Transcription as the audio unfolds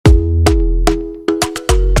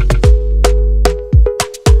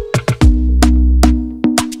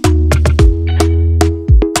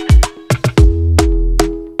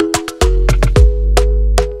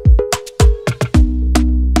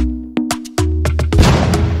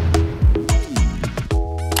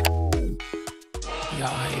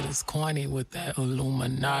was corny with that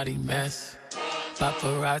Illuminati mess.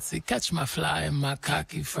 Paparazzi catch my fly and my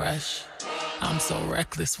cocky fresh. I'm so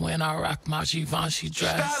reckless when I rock my Givenchy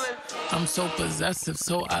dress. I'm so possessive,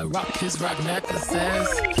 so I rock his rock necklaces.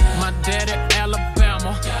 My daddy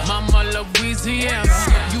Alabama, mama Louisiana.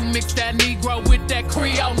 You mix that Negro with that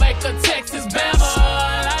Creole, make a Texas Bama.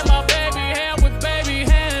 I like my baby hair with baby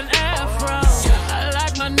hair and afro. I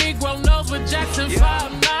like my Negro nose with Jackson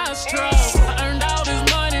 5 nostrils. I earned all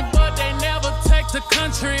this money, but they never take the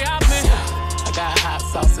country out me. I got hot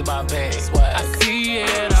sauce in my bag. I see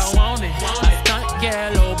it, I want it. I stunt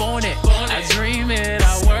yellow on it. I dream it,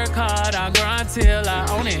 I work hard, I grind till I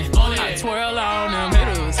own it. I twirl on them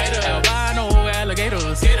haters, albino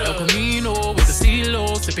alligators. El Camino with the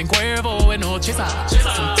CeeLo, sipping Cuervo and no chisa.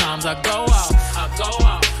 Sometimes I go out, I go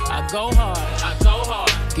hard.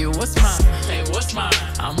 Get what's mine, hey, what's mine?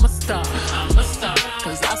 I'm a star,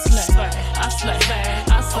 cause I slay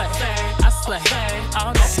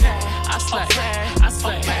all day.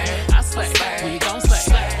 I slay, we gon' slay,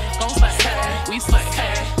 we slay,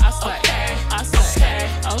 I slay,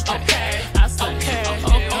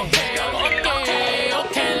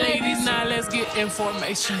 okay, ladies, now let's get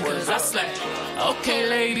information, cause I slay. Okay,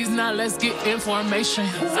 ladies, now let's get information,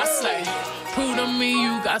 cause I slay. Prove to me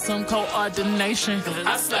you got some coordination, cause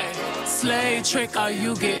I slay. Slay trick or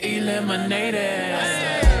you get eliminated.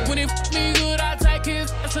 When it f me good, I take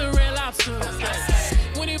his, that's a real lobster.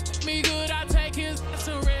 When it f me good, I take his, that's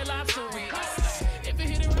a real lobster. If it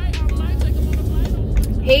hit it right, I might take a.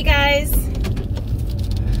 Hey guys,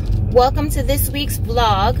 welcome to this week's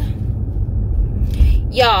vlog.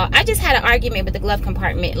 Y'all, I just had an argument with the glove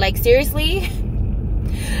compartment. Like, seriously,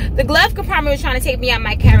 the glove compartment was trying to take me out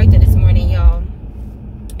my character this morning, y'all.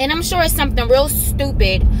 And I'm sure it's something real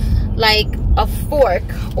stupid, like a fork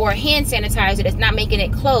or hand sanitizer that's not making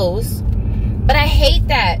it close. But I hate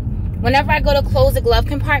that. Whenever I go to close the glove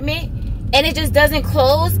compartment and it just doesn't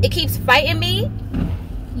close, it keeps fighting me.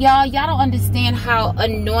 Y'all don't understand how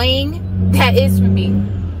annoying that is for me.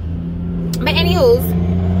 But anywho's,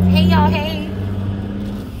 hey y'all, hey.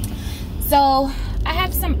 So I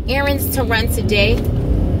have some errands to run today,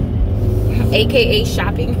 aka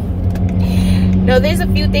shopping. No, there's a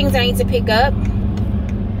few things I need to pick up,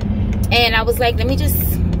 and I was like, let me just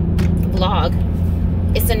vlog.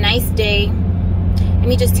 It's a nice day. Let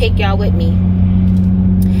me just take y'all with me.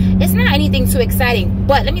 It's not anything too exciting,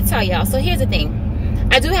 but let me tell y'all. So here's the thing.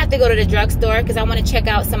 I do have to go to the drugstore because I want to check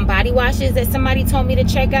out some body washes that somebody told me to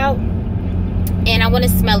check out, and I want to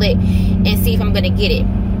smell it and see if I'm gonna get it.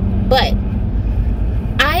 But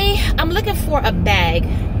I'm looking for a bag.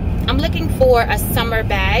 I'm looking for a summer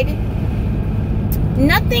bag.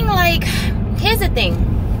 Nothing like, here's the thing.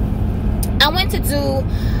 I went to do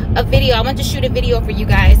a video. I went to shoot a video for you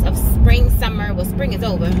guys of spring, summer. Well, spring is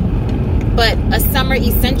over, but a summer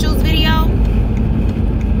essentials video.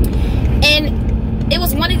 And it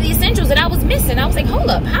was one of the essentials that I was missing. I was like, hold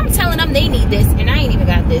up. I'm telling them they need this, and I ain't even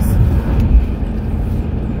got this.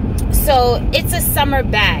 So it's a summer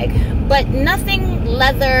bag, but nothing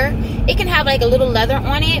leather. It can have like a little leather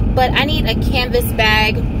on it, but I need a canvas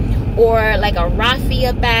bag or like a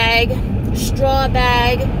raffia bag, straw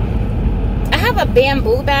bag. I have a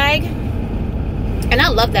bamboo bag, and I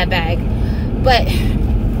love that bag, but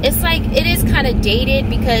it's like, it is kind of dated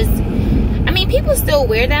because, I mean, people still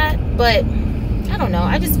wear that, but I don't know.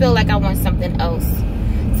 I just feel like I want something else,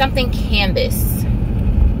 something canvas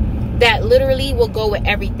that literally will go with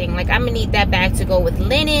everything. Like, I'm gonna need that bag to go with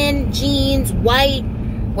linen, jeans, white,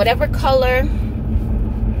 whatever color.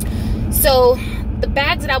 So the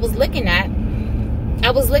bags that I was looking at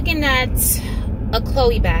a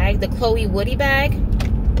Chloe bag, the Chloe Woody bag.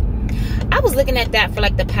 I was looking at that for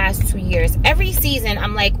like the past 2 years. Every season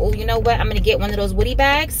I'm like, oh, you know what, I'm gonna get one of those Woody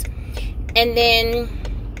bags, and then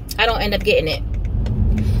I don't end up getting it.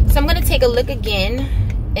 So I'm gonna take a look again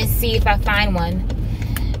and see if I find one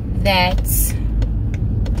that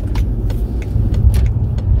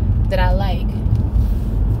I like.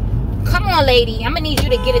 Come on, lady, I'm gonna need you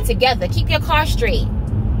to get it together. Keep your car straight.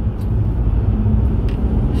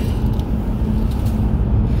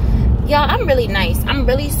 Y'all, I'm really nice. I'm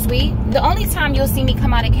really sweet. The only time you'll see me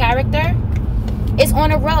come out of character is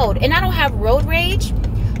on the road. And I don't have road rage,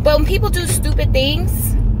 but when people do stupid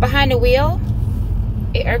things behind the wheel,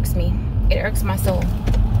 it irks me. It irks my soul.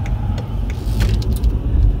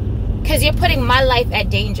 Because you're putting my life at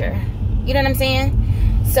danger. You know what I'm saying?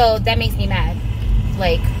 So that makes me mad.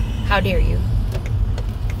 Like, how dare you?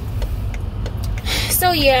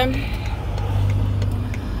 So yeah.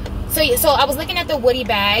 So I was looking at the Woody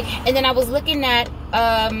bag, and then I was looking at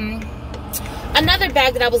another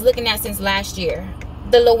bag that I was looking at since last year.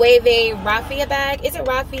 the Loewe raffia bag. Is it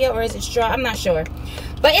raffia or is it straw? I'm not sure.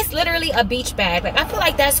 But it's literally a beach bag. Like, I feel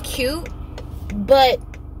like that's cute, but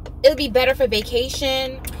it would be better for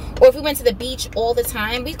vacation, or if we went to the beach all the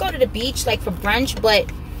time. We go to the beach like for brunch,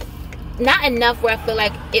 but not enough where I feel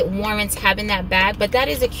like it warrants having that bag. But that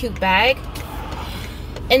is a cute bag.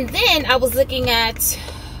 And then I was looking at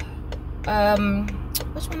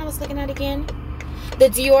which one I was looking at again? The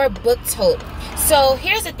Dior book tote. So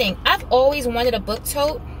here's the thing, I've always wanted a book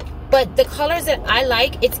tote, but the colors that I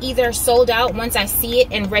like, it's either sold out once I see it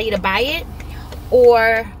and ready to buy it,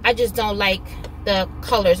 or I just don't like the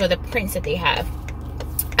colors or the prints that they have.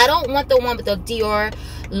 I don't want the one with the Dior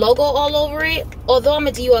logo all over it, although I'm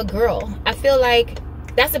a Dior girl. I feel like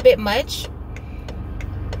that's a bit much.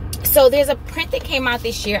 So there's a print that came out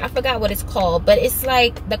this year. I forgot what it's called, but it's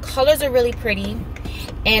like the colors are really pretty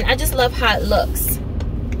and I just love how it looks.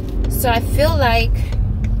 So I feel like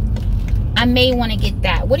I may want to get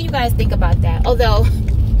that. What do you guys think about that? Although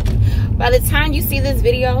by the time you see this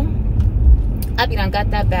video, I'll be done got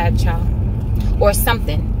that bag, child, or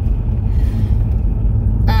something.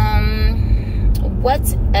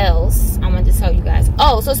 What else I want to tell you guys?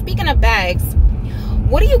 Oh, so speaking of bags,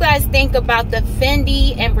 what do you guys think about the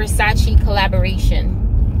Fendi and Versace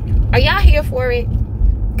collaboration? Are y'all here for it?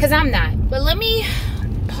 Because I'm not. But let me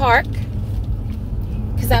park,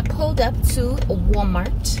 because I pulled up to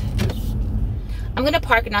Walmart. I'm going to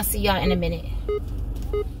park and I'll see y'all in a minute.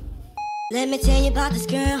 Let me tell you about this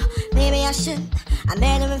girl, maybe I shouldn't. I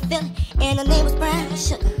met her in Philly, and her name was Brown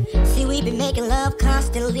Sugar. See, we been making love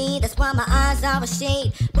constantly, that's why my eyes are a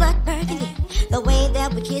shade blood burgundy. The way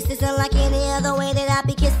that we kiss isn't like any other way that I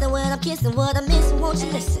be kissing when I'm kissing what I'm missing, won't you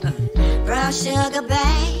listen? Brown sugar,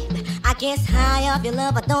 babe, I guess high off your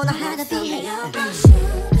love, I don't know how to behave.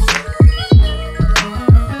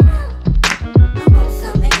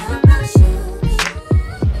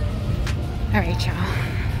 All right, y'all.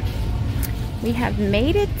 We have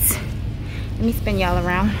made it. Let me spin y'all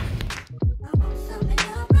around.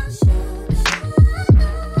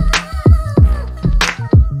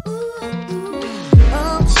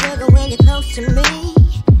 Oh, sugar, when you're close to me,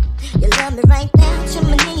 you love me right down to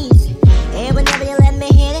my knees. And whenever you let me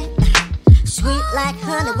hit it, sweet like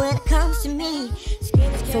honey when it comes to me.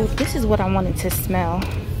 So this is what I wanted to smell.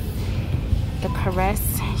 The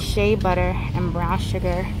Caress Shea Butter and Brown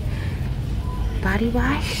Sugar body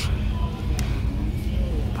wash.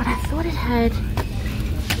 But I thought it had,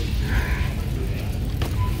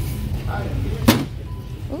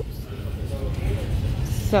 oops.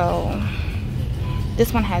 So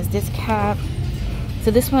this one has this cap. So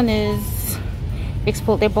this one is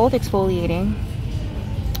they're both exfoliating,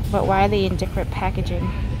 but why are they in different packaging?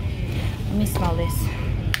 Let me smell this.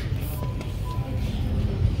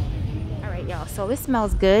 All right, y'all, so it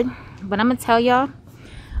smells good, but I'm gonna tell y'all,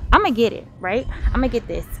 I'm gonna get it, right? I'm gonna get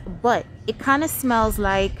this, but it kind of smells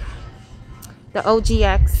like the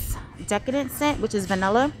OGX Decadent scent, which is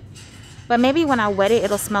vanilla. But maybe when I wet it,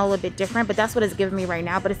 it'll smell a little bit different, but that's what it's giving me right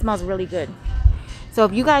now, but it smells really good. So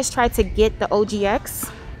if you guys try to get the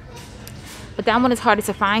OGX, but that one is harder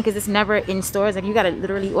to find because it's never in stores, like you gotta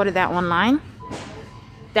literally order that online.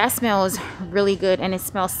 That smells really good and it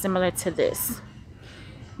smells similar to this.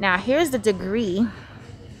 Now here's the Degree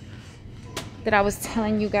that I was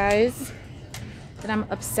telling you guys that I'm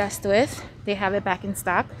obsessed with. They have it back in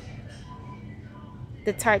stock.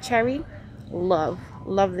 The Tart Cherry, love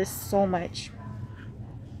this so much.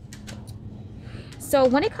 So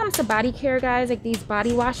when it comes to body care, guys, like these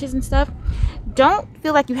body washes and stuff, don't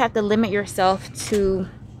feel like you have to limit yourself to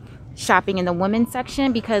shopping in the women's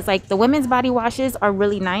section, because like the women's body washes are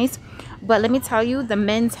really nice, but let me tell you, the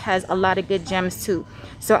men's has a lot of good gems too.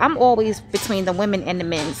 So I'm always between the women and the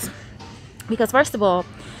men's. Because first of all,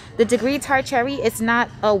 the Degree Tart Cherry, it's not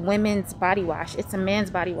a women's body wash, it's a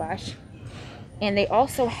man's body wash. And they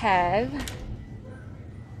also have,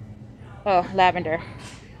 oh, lavender.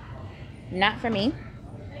 Not for me.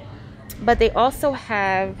 But they also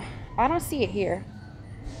have, I don't see it here.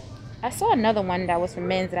 I saw another one that was for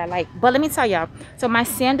men's that I like. But let me tell y'all, so my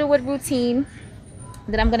sandalwood routine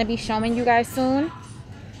that I'm going to be showing you guys soon.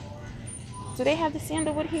 Do they have the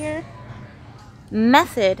sandalwood here?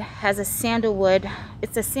 Method has a sandalwood,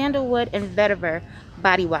 it's a sandalwood and vetiver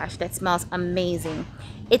body wash that smells amazing.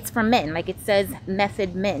 It's for men, like it says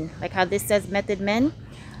Method Men, like how this says Method Men,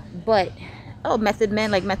 but oh, Method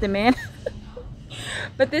Men, like Method Man.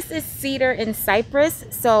 But this is cedar and cypress.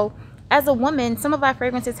 So as a woman, some of our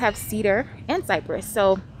fragrances have cedar and cypress,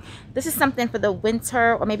 so this is something for the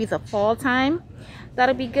winter or maybe the fall time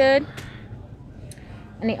that'll be good.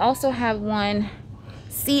 And they also have one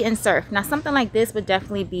Sea and Surf. Now something like this would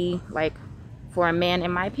definitely be like for a man,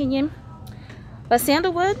 in my opinion. But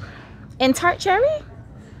sandalwood and tart cherry,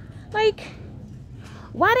 like,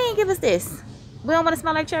 why they ain't give us this? We don't want to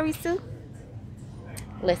smell like cherries too?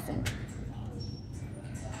 Listen.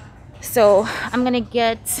 So I'm gonna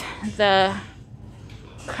get the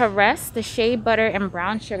Caress, the shea butter and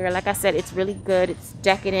brown sugar. Like I said, it's really good. It's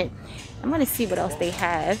decadent. I'm gonna see what else they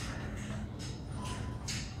have.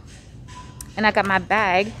 And I got my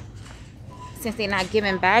bag, since they're not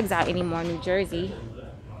giving bags out anymore in New Jersey.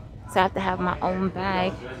 So I have to have my own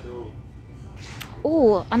bag.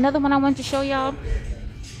 Ooh, another one I wanted to show y'all.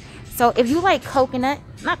 So if you like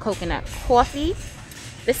coffee,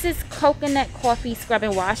 this is coconut coffee scrub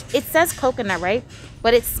and wash. It says coconut, right?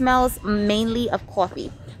 But it smells mainly of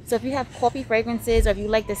coffee. So if you have coffee fragrances, or if you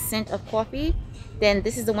like the scent of coffee, then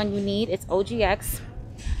this is the one you need. It's OGX,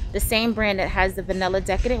 the same brand that has the vanilla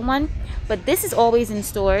decadent one. But this is always in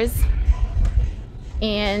stores.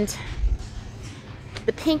 And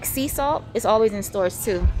the pink sea salt is always in stores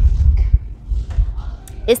too.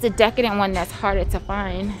 It's the decadent one that's harder to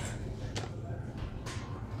find.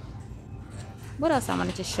 What else I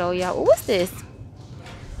wanted to show y'all? Oh, what's this?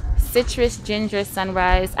 Citrus Ginger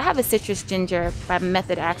Sunrise. I have a Citrus Ginger by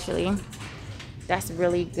Method, actually. That's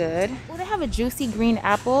really good. Oh, they have a Juicy Green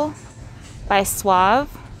Apple by Suave.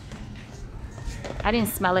 I didn't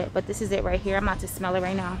smell it, but this is it right here. I'm about to smell it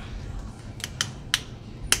right now.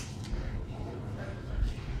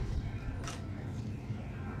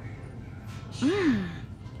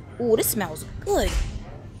 Oh, this smells good.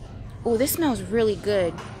 Oh, this smells really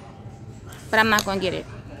good. But I'm not gonna get it.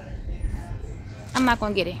 I'm not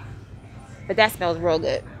gonna get it. But that smells real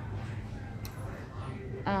good.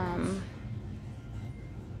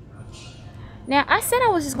 Now, I said I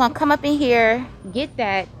was just gonna come up in here, get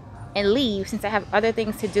that, and leave, since I have other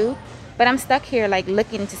things to do. But I'm stuck here like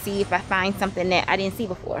looking to see if I find something that I didn't see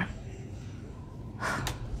before.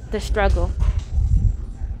 The struggle.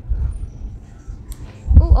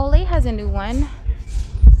 Ooh, Olay has a new one.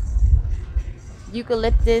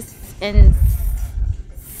 Eucalyptus and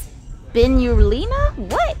spirulina?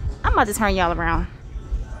 What? I'm about to turn y'all around.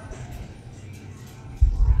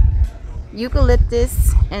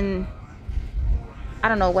 Eucalyptus and I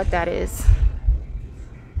don't know what that is.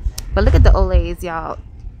 But look at the Olays, y'all.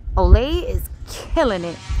 Olay is killing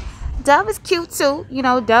it. Dove is cute too. You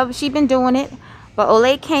know, Dove, she been doing it. But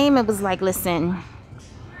Olay came and was like, listen,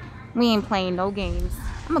 we ain't playing no games.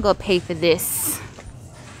 I'm gonna go pay for this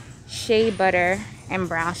shea butter and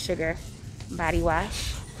brown sugar body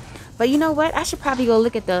wash. But you know what? I should probably go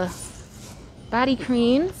look at the body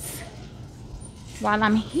creams while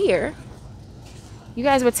I'm here. You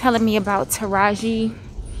guys were telling me about Taraji,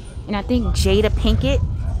 and I think Jada Pinkett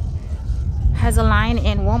has a line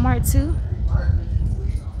in Walmart too.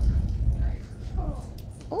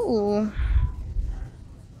 Ooh.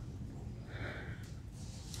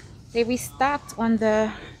 They restocked on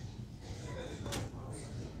the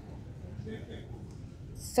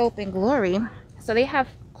Soap and Glory. So they have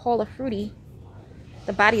Call of Fruity,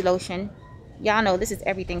 the body lotion. Y'all know this is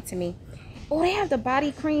everything to me. Oh, they have the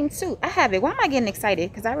body cream too. I have it. Why am I getting excited?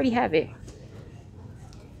 Because I already have it.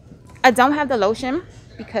 I don't have the lotion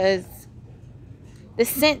because the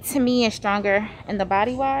scent to me is stronger in the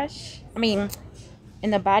body wash. I mean,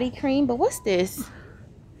 in the body cream. But what's this?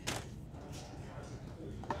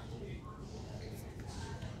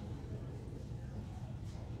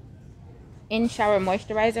 In Shower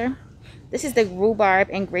Moisturizer. This is the rhubarb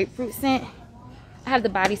and grapefruit scent. I have the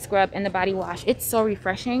body scrub and the body wash. It's so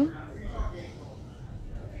refreshing.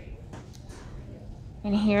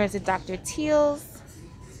 And here's a Dr. Teal's.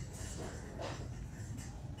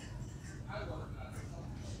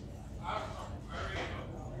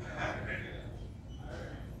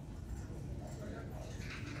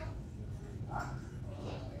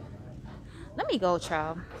 Let me go,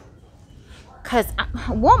 child. Because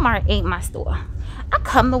Walmart ain't my store. I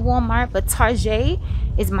come to Walmart, but Target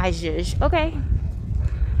is my zhuzh, okay?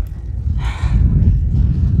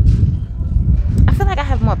 I feel like I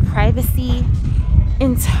have more privacy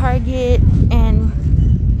in Target, and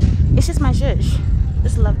it's just my zhuzh.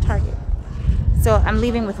 Just love Target. So I'm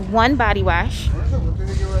leaving with one body wash.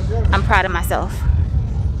 I'm proud of myself.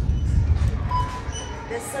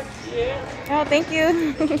 That's so cute. Oh, thank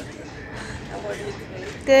you.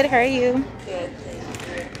 Good, how are you? Good.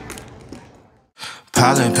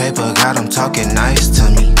 Pollen paper got them talking nice to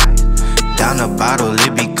me. Down the bottle,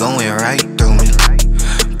 it be going right through me.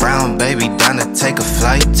 Brown baby down to take a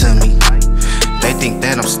flight to me. They think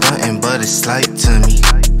that I'm stunting, but it's slight to me.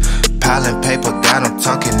 Pollen paper got them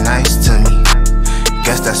talking nice to me.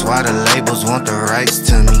 Guess that's why the labels want the rights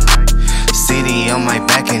to me. city on my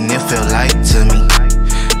back and it feel light to me.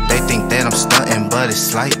 They think that I'm stunting, but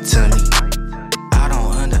it's light to me. I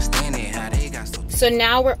don't understand it, how they got so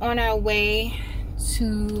now we're on our way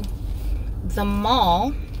to the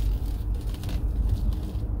mall.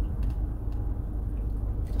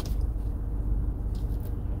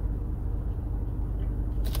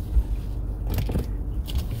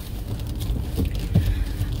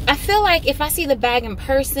 I feel like if I see the bag in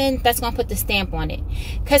person, that's gonna put the stamp on it.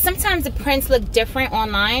 Because sometimes the prints look different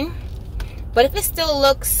online, but if it still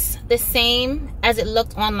looks the same as it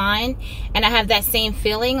looked online, and I have that same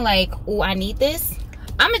feeling like, oh, I need this,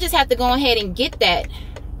 I'm gonna just have to go ahead and get that.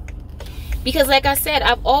 Because like I said,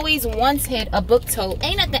 I've always wanted a book tote.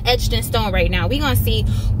 Ain't nothing etched in stone right now. We gonna see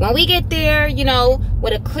when we get there, you know,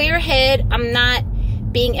 with a clear head. I'm not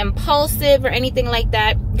being impulsive or anything like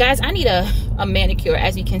that. Guys, I need a manicure,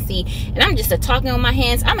 as you can see. And I'm just talking with my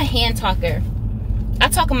hands. I'm a hand talker. I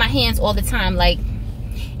talk with my hands all the time. Like,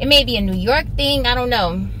 it may be a New York thing, I don't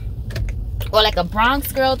know. Or like a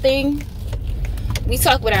Bronx girl thing. We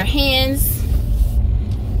talk with our hands.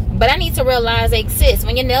 But I need to realize, like, sis,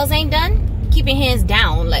 when your nails ain't done, keep your hands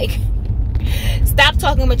down. Like, stop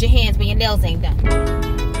talking with your hands when your nails ain't done.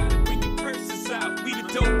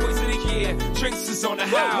 Drinks is on the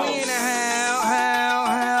house. We in the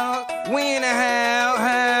house. We in the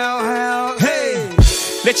house. Hey,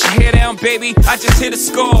 let your hair down, baby. I just hit a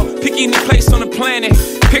score. Pick any place on the planet.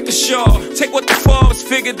 Pick a shore. Take what the Forbes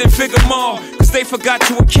figured, then figure more. Cause they forgot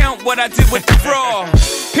to account what I did with the fraud.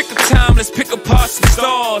 Pick a time, let's pick apart some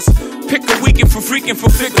stars. Pick a weekend for freaking for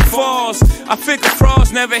figure falls. I figure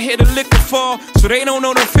frauds never hit a liquor fall. So they don't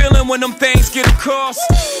know the feeling when them things get across.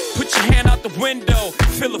 Put your hand out the window,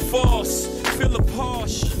 feel a force, feel a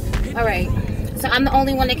Porsche. Alright, so I'm the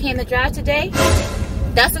only one that came to drive today.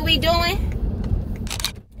 That's what we doing.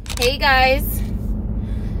 Hey guys.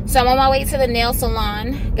 So I'm on my way to the nail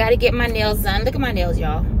salon. Gotta get my nails done. Look at my nails,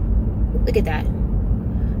 y'all. Look at that.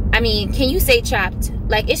 I mean, can you say chopped?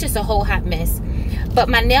 Like, it's just a whole hot mess. But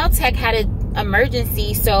my nail tech had an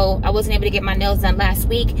emergency, so I wasn't able to get my nails done last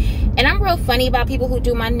week. And I'm real funny about people who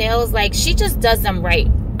do my nails. Like, she just does them right.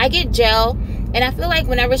 I get gel, and I feel like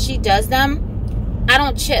whenever she does them, I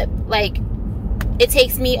don't chip. Like, it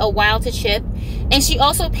takes me a while to chip. And she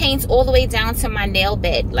also paints all the way down to my nail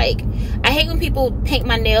bed. Like, I hate when people paint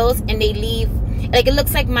my nails and they leave, like, it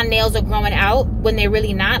looks like my nails are growing out when they're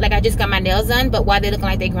really not. Like, I just got my nails done, but why they looking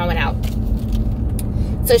like they're growing out?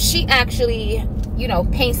 So she actually, you know,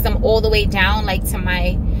 paints them all the way down, like, to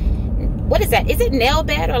my, what is that? Is it nail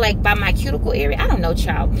bed or like by my cuticle area? I don't know,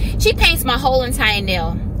 child. She paints my whole entire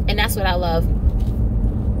nail, and that's what I love.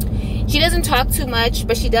 She doesn't talk too much,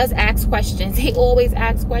 but she does ask questions. They always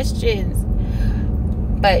ask questions.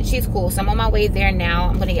 But she's cool. So I'm on my way there now.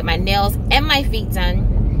 I'm going to get my nails and my feet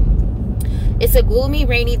done. It's a gloomy,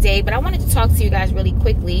 rainy day, but I wanted to talk to you guys really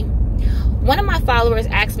quickly. One of my followers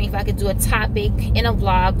asked me if I could do a topic in a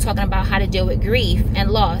vlog talking about how to deal with grief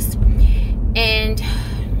and loss. And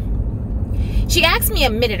she asked me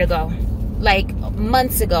a minute ago, like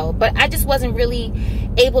months ago, but I just wasn't really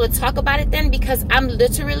able to talk about it then because I'm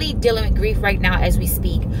literally dealing with grief right now as we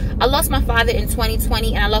speak. I lost my father in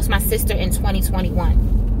 2020 and I lost my sister in 2021.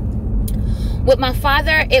 With my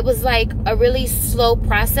father, it was like a really slow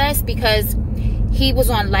process because he was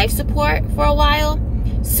on life support for a while.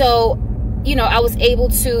 So, you know, I was able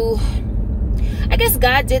to, I guess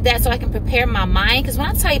God did that so I can prepare my mind. Because when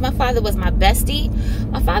I tell you my father was my bestie,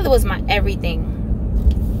 my father was my everything.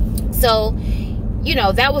 So, you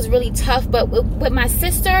know, that was really tough. But with my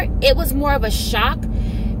sister, it was more of a shock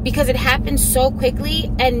because it happened so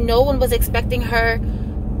quickly and no one was expecting her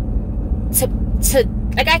to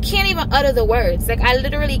like, I can't even utter the words. Like, I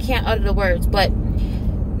literally can't utter the words, but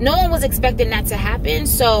no one was expecting that to happen.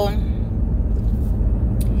 So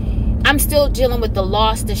I'm still dealing with the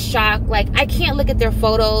loss, the shock. Like, I can't look at their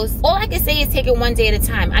photos. All I can say is take it one day at a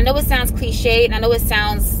time. I know it sounds cliche and I know it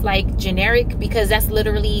sounds like generic because that's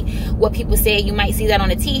literally what people say. You might see that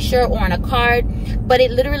on a t-shirt or on a card, but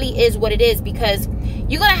it literally is what it is because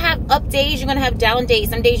you're going to have up days, you're going to have down days.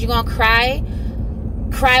 Some days you're going to cry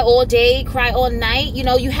all day, cry all night. You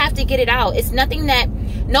know, you have to get it out. It's nothing that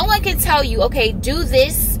no one can tell you, okay, do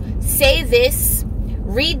this, say this,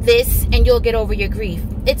 read this, and you'll get over your grief.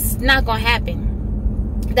 It's not gonna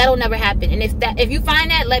happen. That'll never happen. And if you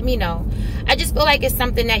find that, let me know. I just feel like it's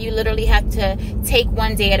something that you literally have to take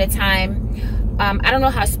one day at a time. I don't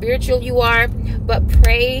know how spiritual you are, but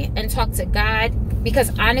pray and talk to God,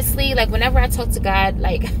 because honestly, like, whenever I talk to God,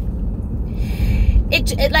 like, it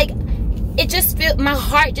just feels, my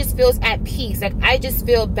heart just feels at peace. Like, I just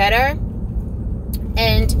feel better.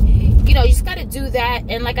 And you know, you just got to do that.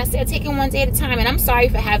 And like I said, taking one day at a time. And I'm sorry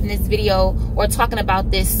for having this video or talking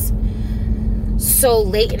about this so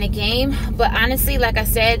late in the game, but honestly, like I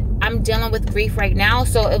said, I'm dealing with grief right now.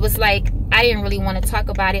 So it was like, I didn't really want to talk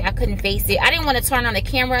about it. I couldn't face it. I didn't want to turn on the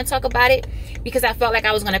camera and talk about it because I felt like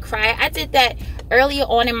I was going to cry. I did that earlier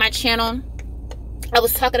on in my channel. I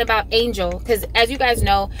was talking about Angel because, as you guys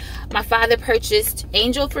know, my father purchased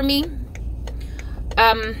Angel for me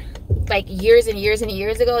like years and years and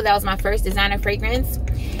years ago. That was my first designer fragrance,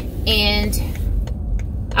 and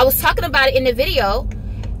I was talking about it in the video,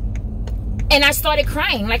 and I started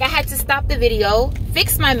crying. Like, I had to stop the video,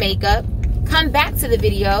 fix my makeup, come back to the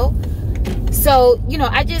video. So, you know,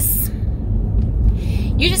 you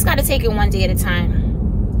just got to take it one day at a time.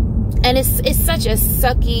 And it's such a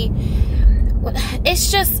sucky,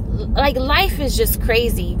 it's just like, life is just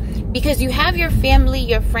crazy because you have your family,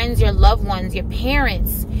 your friends, your loved ones, your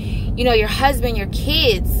parents, you know, your husband, your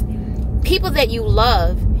kids, people that you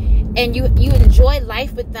love, and you enjoy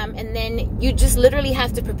life with them. And then you just literally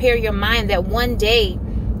have to prepare your mind that one day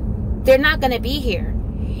they're not going to be here.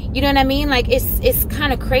 You know what I mean? Like, it's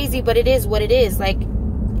kind of crazy, but it is what it is. Like,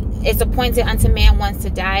 it's appointed unto man once to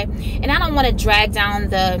die. And I don't want to drag down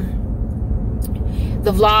the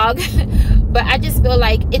vlog, but I just feel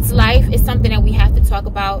like it's life. It's something that we have to talk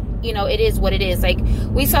about. You know, it is what it is. Like,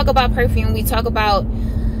 we talk about perfume, we talk about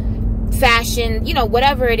fashion, you know,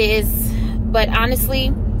 whatever it is. But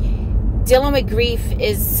honestly, dealing with grief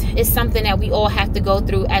is something that we all have to go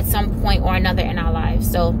through at some point or another in our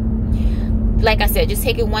lives. So, like I said, just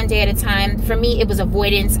take it one day at a time. For me, it was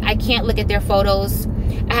avoidance. I can't look at their photos.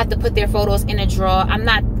 I have to put their photos in a drawer. I'm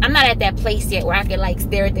not at that place yet where I can like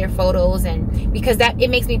stare at their photos, and because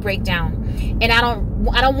it makes me break down. And I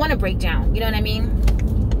don't want to break down. You know what I mean?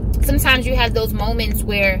 Sometimes you have those moments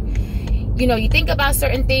where, you know, you think about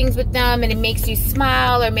certain things with them and it makes you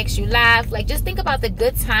smile or makes you laugh. Like, just think about the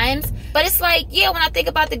good times. But it's like, yeah, when I think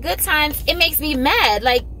about the good times, it makes me mad.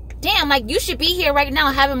 Like, damn, like, you should be here right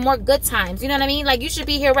now having more good times. You know what I mean? Like, you should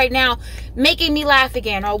be here right now making me laugh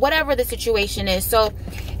again, or whatever the situation is. So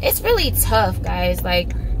it's really tough, guys.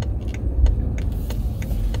 Like,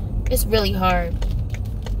 it's really hard.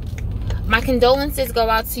 My condolences go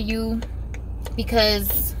out to you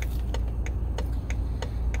because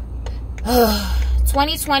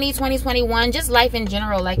 2020, 2021, just life in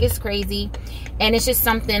general, like, it's crazy. And it's just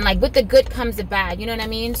something, like, with the good comes the bad. You know what I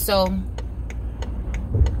mean? So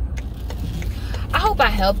I hope I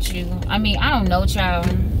helped you. I mean, I don't know, child.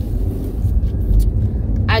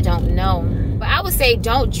 I don't know. But I would say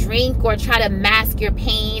don't drink or try to mask your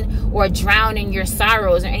pain or drown in your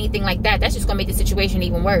sorrows or anything like that. That's just going to make the situation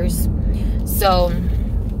even worse. So,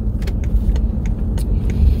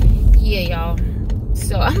 yeah, y'all.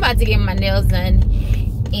 So, I'm about to get my nails done.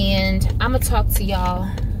 And I'm going to talk to y'all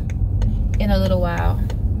in a little while.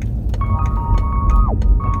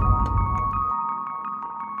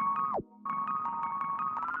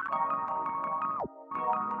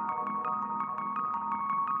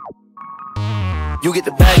 You get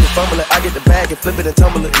the bag and fumble it, I get the bag and flip it and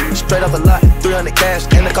tumble it. Straight off the lot, 300 cash,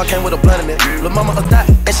 and the car came with a blunt in it. Lil' mama a thot,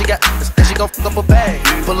 and she got, and she gon' fuck up a bag.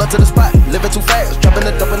 Pull up to the spot, living too fast, dropping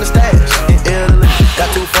the dump in the stash. In Italy,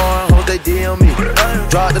 got too far, hoes they DM me.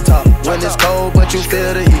 Draw at the top, when it's cold, but you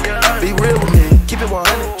feel the heat. Be real with me, keep it 100,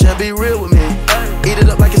 just be real with me. Eat it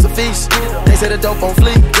up like it's a feast, they say the dope on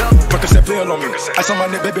fleek. Percocet feel on me, ice on my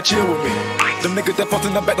neck, baby, chill with me. Them niggas that fucked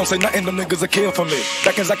in the back don't say nothing, them niggas a kill for me.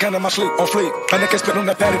 Back as I count in my sleep, on fleek. I can spit on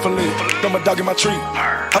that patty for leave. Throw my dog in my tree.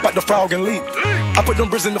 Hop out the frog and leap. I put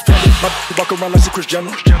them bricks in the family. My walk around like she Chris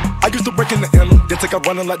Jenner. I used to break in the inner, then take out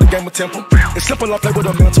running like the game of Temple. It's simple, I play with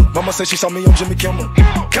a mental. Mama said she saw me on Jimmy Kimmel.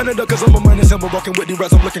 Canada, cause I'm a money symbol. Walking with the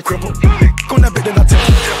rats, I'm looking crippled. Go on that bit, then I tell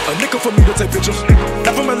a nickel for me to take pictures.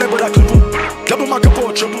 Not from my leg, but I clip em. Double my cup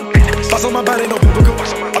or a triple. Spots on my body, no biblical.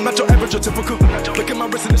 I'm not your average or typical. Look at my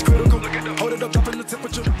wrist and it's critical. Hold it up, dropping the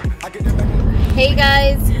temperature. I get that back. Hey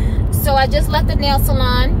guys, so I just left the nail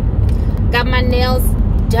salon. Got my nails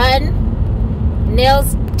done.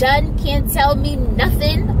 Nails done, can't tell me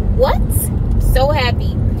nothing. What? So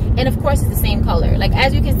happy. And of course it's the same color. Like,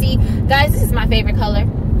 as you can see, guys, this is my favorite color.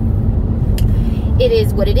 It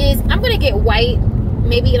is what it is. I'm gonna get white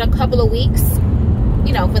maybe in a couple of weeks,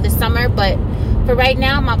 you know, for the summer. But for right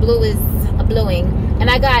now, my blue is a bluing. And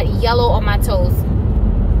I got yellow on my toes.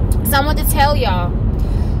 So I want to tell y'all,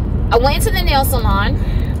 I went into the nail salon,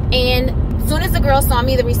 and as soon as the girl saw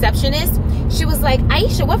me, the receptionist, she was like,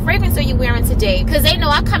 Aisha, what fragrance are you wearing today? Because they know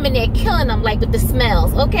I come in there killing them, like, with the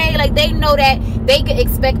smells, okay? Like, they know that they could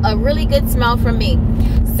expect a really good smell from me.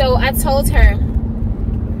 So I told her,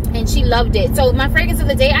 and she loved it. So my fragrance of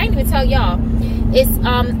the day, I didn't even tell y'all. It's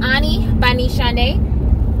Ani by Nishane.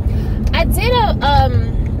 I did a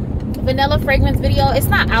vanilla fragrance video. It's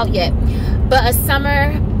not out yet, but a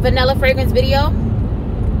summer vanilla fragrance video.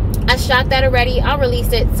 I shot that already. I'll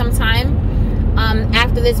release it sometime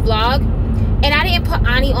after this vlog. And I didn't put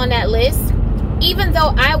Ani on that list, even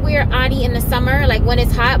though I wear Ani in the summer, like when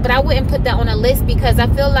it's hot, but I wouldn't put that on a list because I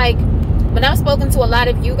feel like when I've spoken to a lot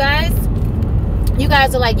of you guys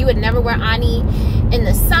are like, you would never wear Ani in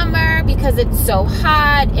the summer because it's so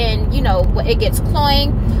hot and, you know, it gets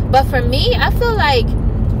cloying. But for me, I feel like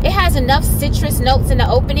it has enough citrus notes in the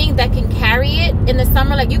opening that can carry it in the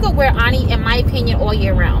summer. Like, you could wear Ani, in my opinion, all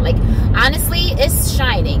year round. Like, honestly, it's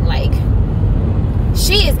shining. Like,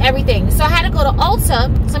 she is everything. So I had to go to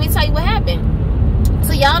Ulta. So let me tell you what happened.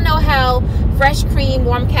 So y'all know how Fresh Cream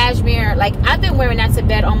Warm Cashmere, like, I've been wearing that to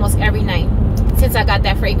bed almost every night since I got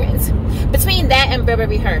that fragrance. Between that and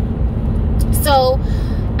Burberry Her. So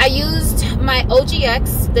I used my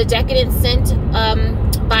OGX, the Decadent Scent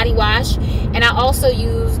body wash, and I also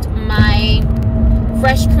used my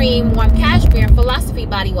Fresh Cream Warm Cashmere Philosophy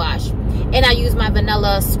body wash, and I used my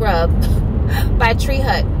vanilla scrub by Tree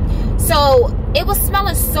Hut. So it was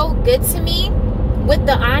smelling so good to me with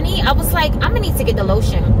the Ani. I was like, I'm gonna need to get the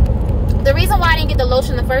lotion. The reason why I didn't get the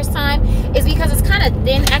lotion the first time is because it's kind of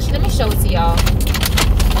thin. Actually, let me show it to y'all.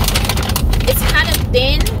 It's kind of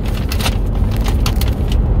thin.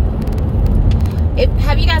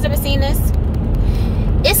 Have you guys ever seen this?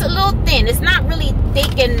 It's a little thin. It's not really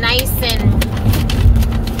thick and nice and,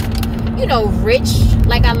 you know, rich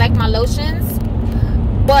like I like my lotions.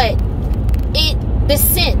 But the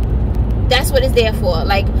scent, that's what it's there for.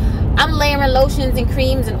 Like, I'm layering lotions and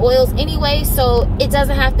creams and oils anyway, so it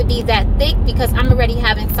doesn't have to be that thick because I'm already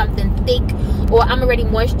having something thick, or I'm already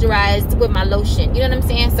moisturized with my lotion. You know what I'm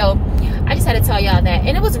saying? So I just had to tell y'all that.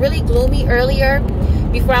 And it was really gloomy earlier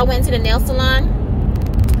before I went to the nail salon.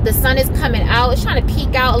 The sun is coming out. It's trying to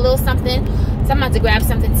peek out a little something. So I'm about to grab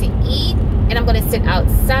something to eat, and I'm going to sit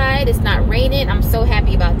outside. It's not raining. I'm so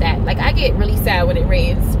happy about that. Like, I get really sad when it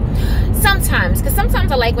rains sometimes, because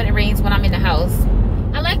sometimes I like when it rains when I'm in the house.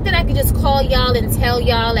 I like that I can just call y'all and tell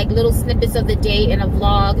y'all like little snippets of the day in a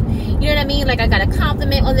vlog. You know what I mean? Like, I got a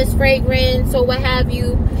compliment on this fragrance or what have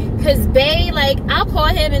you. Because Bae, like, I'll call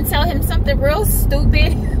him and tell him something real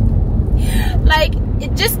stupid. Like,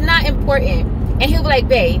 it's just not important. And he'll be like,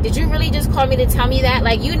 Bae, did you really just call me to tell me that?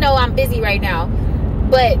 Like, you know I'm busy right now.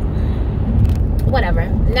 But whatever.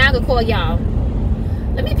 Now I can call y'all.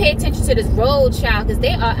 Let me pay attention to this road, child, because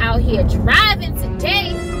they are out here driving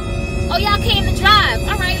today. Oh, y'all came to drive.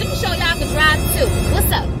 All right, let me show y'all I can drive too.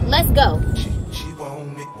 What's up? Let's go. She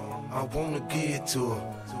want me. I want to give it to her.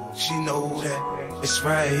 She know that it's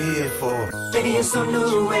right here for her. Baby, you're so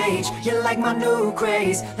new age. You're like my new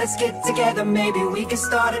craze. Let's get together, maybe we can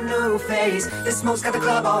start a new phase. The smoke's got the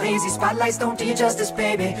club all hazy. Spotlights don't do you justice,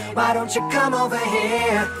 baby. Why don't you come over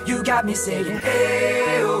here? You got me saying,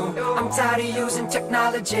 hey, oh, I'm tired of using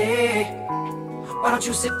technology. Why don't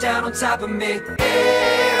you sit down on top of me?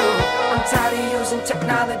 Hey, oh, I'm tired of using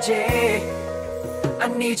technology. I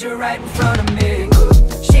need you right in front of me.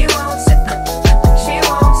 She won't sit. She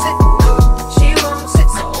won't sit. She won't sit.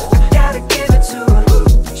 Gotta give it to her.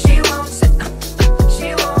 She won't sit.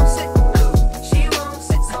 She won't sit. She won't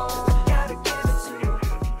sit. Gotta give it to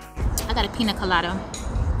her. I got a pina colada.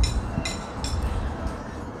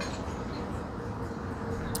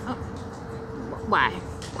 Oh. Why?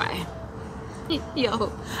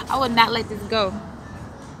 Yo, I would not let this go.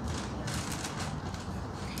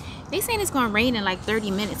 They saying it's gonna rain in like 30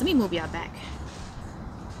 minutes. Let me move y'all back.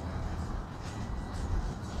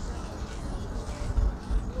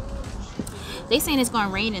 They saying it's gonna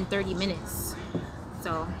rain in 30 minutes.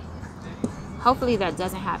 So hopefully that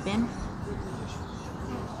doesn't happen.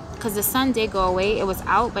 Because the sun did go away. It was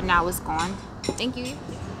out, but now it's gone. Thank you.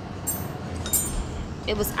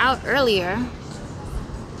 It was out earlier.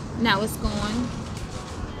 Now it's gone.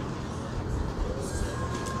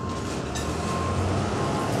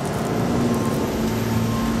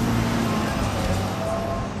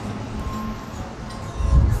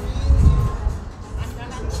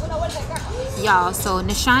 Y'all, so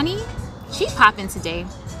Nishane, she popping today.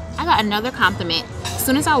 I got another compliment. As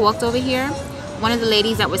soon as I walked over here, one of the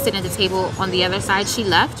ladies that was sitting at the table on the other side, she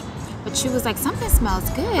left, but she was like, something smells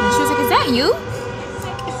good. And she was like, is that you?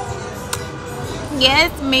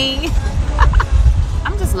 Yes, me.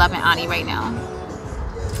 I'm just loving Ani right now.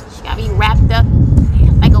 She got me wrapped up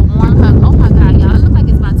like a warm hug. Oh my God, y'all, it look like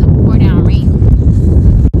it's about to pour down rain.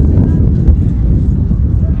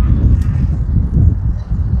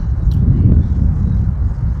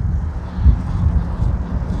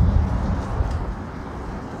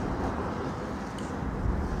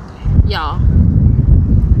 Y'all,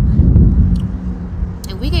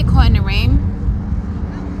 if we get caught in the rain,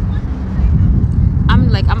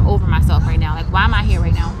 I'm over myself right now. Like, why am I here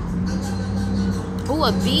right now? Oh,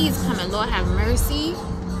 a bee's coming. Lord have mercy.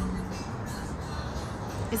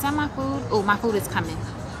 Is that my food? Oh, my food is coming.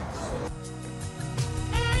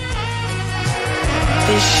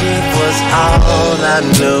 This shit was all I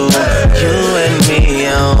knew. You and me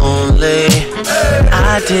only.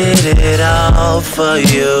 I did it all for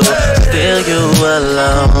you. Still you were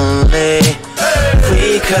lonely.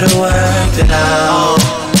 We could've worked it out,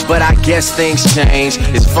 but I guess things change.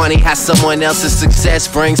 It's funny how someone else's success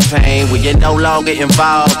brings pain. When you're no longer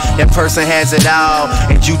involved, that person has it all,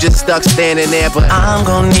 and you just stuck standing there. But I'm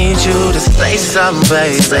gonna need you to say something,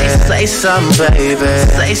 baby. Say something, baby.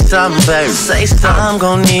 Say something, baby. Say something. I'm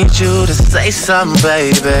gonna need you to say something,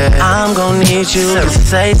 baby. I'm gonna need you to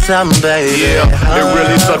say something, baby. Yeah, it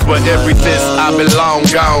really sucks, but ever since I've been long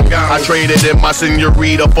gone, I traded in my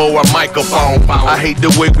senorita for a microphone. I hate the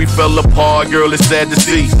way we fell apart, girl, it's sad to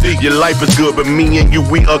see. Your life is good, but me and you,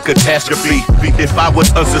 we a catastrophe. If I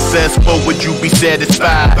was unsuccessful, would you be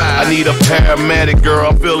satisfied? I need a paramedic, girl,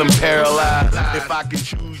 I'm feeling paralyzed. If I could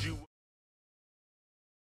choose you.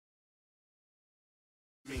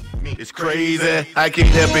 It's crazy, I can't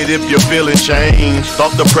help it if you're feeling change.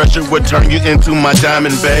 Thought the pressure would turn you into my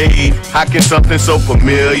diamond babe. How can something so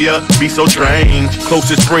familiar be so strange?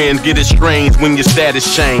 Closest friends get estranged when your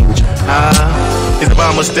status change. It's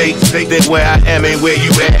by mistake that where I am ain't where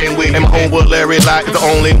you at. And my homeboy Larry Locke is the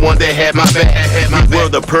only one that had my back. We were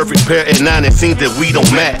the perfect pair, and now it seems that we don't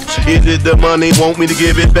match. Is it the money, want me to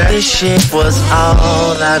give it back? This shit was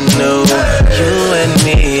all I knew. You and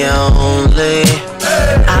me only.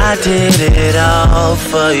 I did it all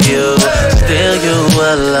for you. Still you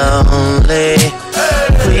were lonely.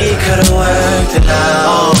 We could've worked it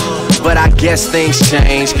out, but I guess things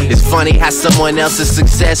change. It's funny how someone else's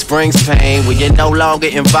success brings pain. When you're no longer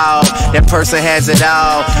involved, that person has it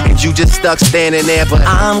all, and you just stuck standing there. But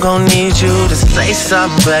I'm gonna need you to say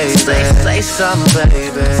something, baby. Say something,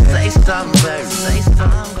 baby. Say something, baby. Say something.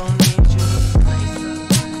 I'm gonna need you to say something.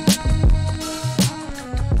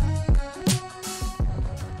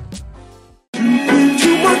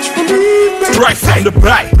 Too much for me, baby. Right from the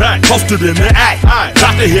back, posted in the act.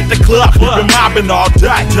 Got to hit the club, been mobbing all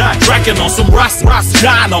day. Drinking on some rust,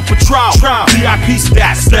 dying on patrol. VIP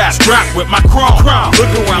status, strapped with my chrome.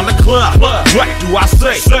 Look around the club, what do I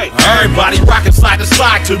say? Everybody rocking side to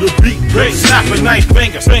side to the beat. Snapping 8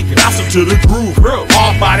 fingers, bouncing to the groove.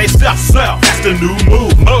 All by themselves, that's the new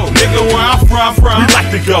move. Nigga, where I'm from, we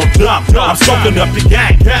like to go dumb. I'm soaking up the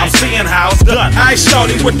gang, I'm seeing how it's done. I ain't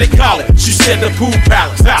shorty what they call it, she said the pool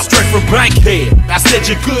palace. Straight from Bankhead, I said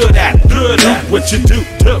you're good at it. What you do,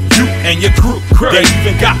 you and your crew. They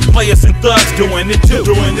even got players and thugs doing it too.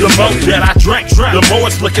 The more that I drink, the more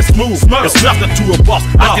it's looking smooth. It's nothing to a boss,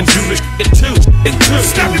 I can do this shit too.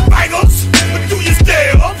 Snapping bagels, but do you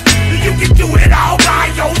still? You can do it all by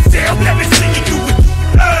yourself. Let me see you do it.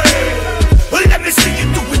 Hey, let me see you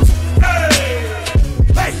do it.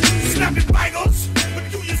 Hey, snapping bagels, but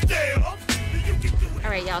do you still?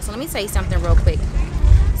 Alright, y'all, so let me tell you something real quick.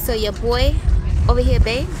 So your boy over here,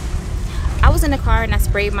 babe, I was in the car and I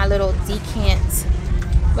sprayed my little decant,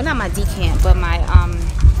 well, not my decant, but my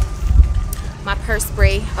my purse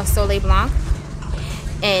spray of Soleil Blanc,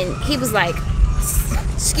 and he was like,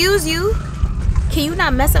 excuse you, can you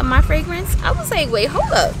not mess up my fragrance? I was like, wait,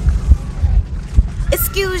 hold up,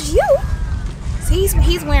 excuse you. So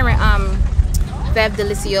he's wearing Feb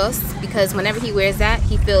Delicious, because whenever he wears that,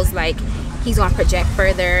 he feels like he's gonna project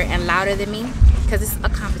further and louder than me, because it's a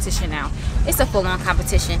competition now. It's a full-on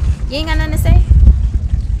competition. You ain't got nothing to say?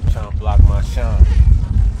 I'm trying to block my shine.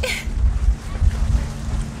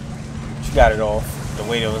 She got it off. The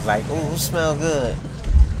waiter was like, ooh, smell good.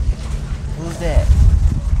 Who's that?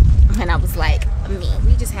 And I was like, me.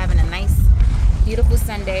 We just having a nice, beautiful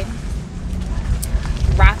Sunday.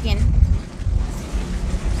 Rocking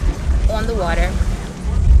on the water.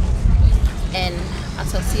 And I'll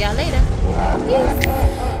talk to y'all later. Peace.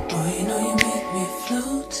 Boy, you know you make me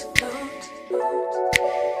float.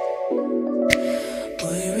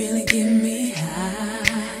 Boy, you really give me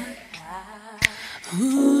high.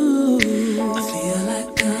 Ooh.